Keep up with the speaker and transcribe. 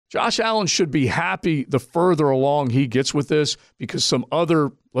Josh Allen should be happy the further along he gets with this because some other,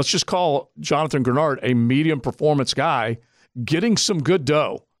 let's just call Jonathan Greenard a medium performance guy, getting some good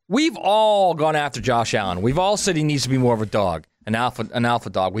dough. We've all gone after Josh Allen. We've all said he needs to be more of a dog, an alpha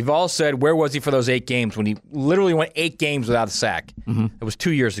dog. We've all said, where was he for those 8 games when he literally went 8 games without a sack? Mm-hmm. It was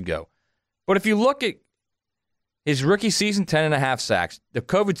 2 years ago. But if you look at his rookie season, 10.5 sacks. The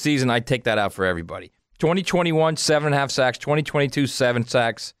COVID season, I'd take that out for everybody. 2021, 7.5 sacks. 2022, 7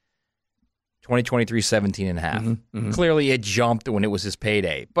 sacks. 2023, 17.5. Mm-hmm. Mm-hmm. Clearly, it jumped when it was his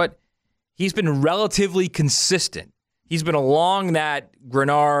payday. But he's been relatively consistent. He's been along that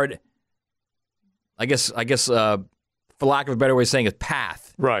Greenard, I guess, for lack of a better way of saying it,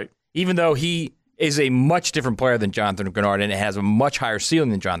 path. Right. Even though he is a much different player than Jonathan Greenard and has a much higher ceiling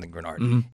than Jonathan Greenard. Mm-hmm.